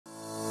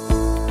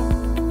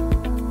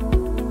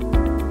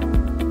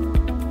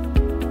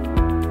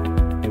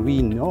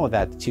we know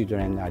that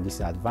children are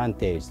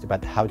disadvantaged,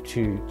 but how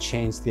to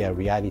change their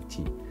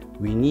reality.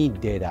 We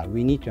need data,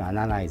 we need to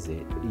analyze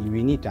it.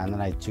 We need to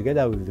analyze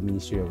together with the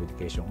Ministry of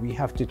Education. We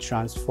have to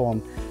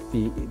transform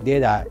the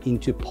data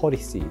into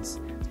policies.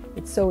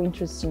 It's so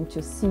interesting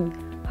to see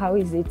how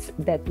is it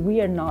that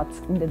we are not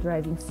in the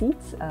driving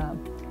seats,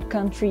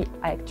 country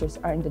actors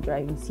are in the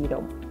driving seat.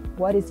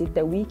 What is it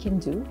that we can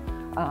do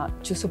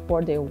to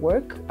support their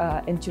work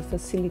and to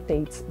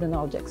facilitate the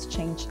knowledge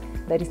exchange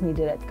that is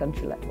needed at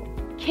country level.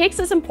 KIX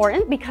is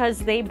important because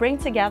they bring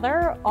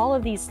together all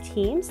of these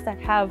teams that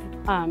have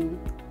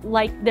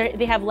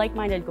they have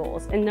like-minded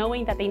goals, and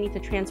knowing that they need to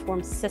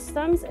transform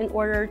systems in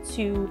order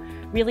to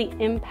really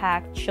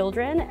impact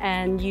children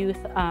and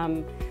youth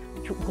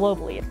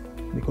globally.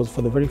 Because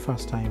for the very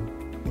first time,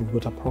 we've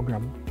got a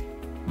program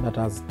that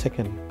has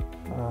taken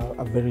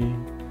a very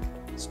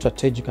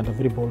strategic and a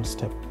very bold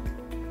step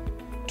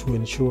to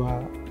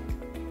ensure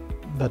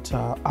that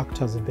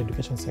actors in the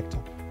education sector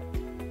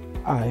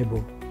are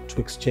able to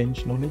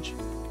exchange knowledge,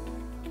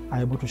 are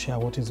able to share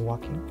what is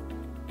working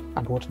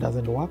and what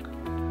doesn't work,